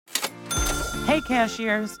Hey,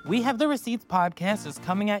 cashiers! We Have the Receipts podcast is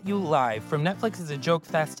coming at you live from Netflix's A Joke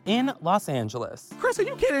Fest in Los Angeles. Chris, are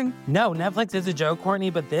you kidding? No, Netflix is a joke, Courtney,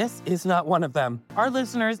 but this is not one of them. Our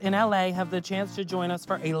listeners in LA have the chance to join us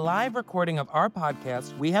for a live recording of our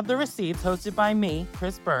podcast, We Have the Receipts, hosted by me,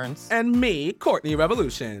 Chris Burns. And me, Courtney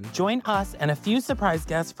Revolution. Join us and a few surprise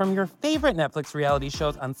guests from your favorite Netflix reality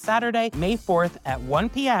shows on Saturday, May 4th at 1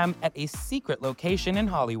 p.m. at a secret location in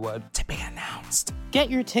Hollywood. To be announced. Get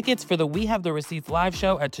your tickets for the We Have the Receipts live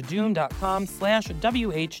show at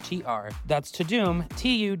tudum.com/WHTR. That's Tudum,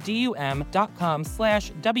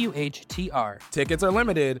 TUDUM.com/WHTR. Tickets are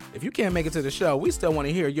limited. If you can't make it to the show, we still want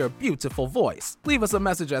to hear your beautiful voice. Leave us a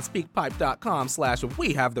message at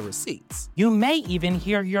speakpipe.com/We Have the Receipts. You may even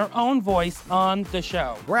hear your own voice on the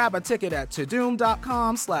show. Grab a ticket at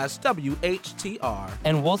tudum.com/WHTR.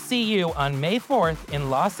 And we'll see you on May 4th in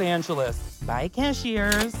Los Angeles. Bye,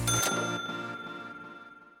 cashiers.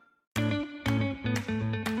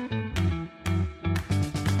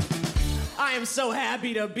 I am so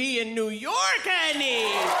happy to be in New York, honey.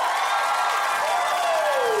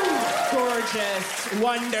 Gorgeous,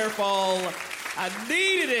 wonderful. I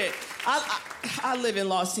needed it. I live in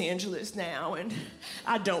Los Angeles now, and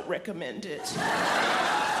I don't recommend it.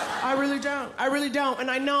 I really don't. I really don't.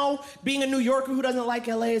 And I know being a New Yorker who doesn't like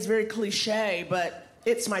LA is very cliche, but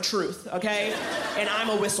it's my truth, okay? And I'm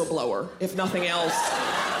a whistleblower, if nothing else.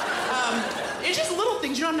 It's just little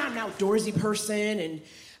things. You know, I'm not an outdoorsy person, and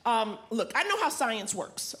look, I know how science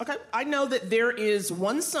works, okay? I know that there is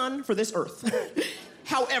one sun for this earth.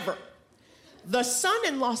 However, the sun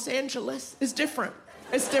in Los Angeles is different.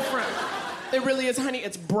 It's different. It really is, honey.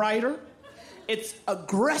 It's brighter. It's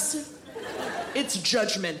aggressive. It's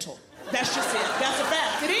judgmental. That's just it. That's a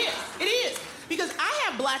fact. It is. It is. Because I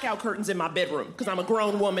have blackout curtains in my bedroom because I'm a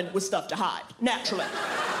grown woman with stuff to hide. Naturally.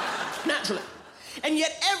 Naturally. And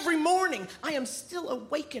yet every morning, I am still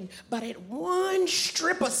awakened by that one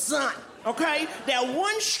strip of sun, okay? That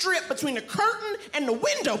one strip between the curtain and the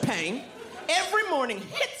window pane every morning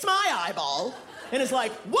hits my eyeball, and it's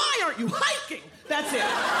like, why aren't you hiking? That's it.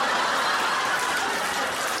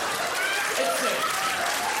 It's it.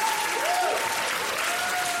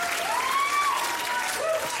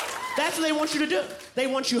 That's what they want you to do. They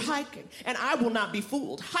want you hiking, and I will not be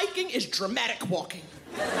fooled. Hiking is dramatic walking.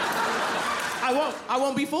 I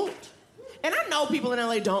won't be fooled. And I know people in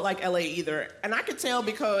LA don't like LA either. And I could tell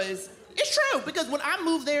because it's true. Because when I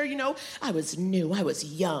moved there, you know, I was new, I was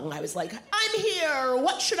young. I was like, I'm here,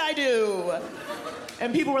 what should I do?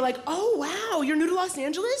 And people were like, oh, wow, you're new to Los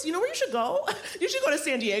Angeles? You know where you should go? You should go to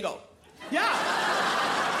San Diego. Yeah.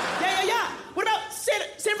 Yeah. What about San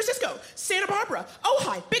Francisco, Santa Barbara,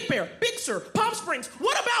 Ojai, Big Bear, Big Sur, Palm Springs?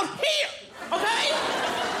 What about here? Okay?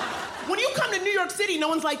 When you come to New York City, no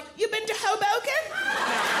one's like, you been to Hoboken?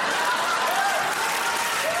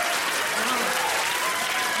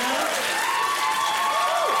 No.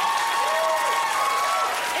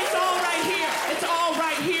 It's all right here. It's all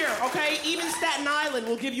right here, okay? Even Staten Island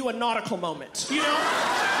will give you a nautical moment, you know?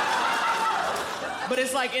 But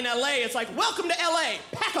it's like in LA, it's like, welcome to LA,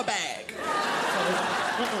 pack a bag.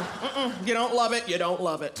 You don't love it, you don't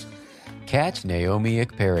love it. Catch Naomi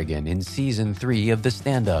Ekperigin in Season 3 of The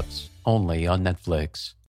Stand-Ups, only on Netflix.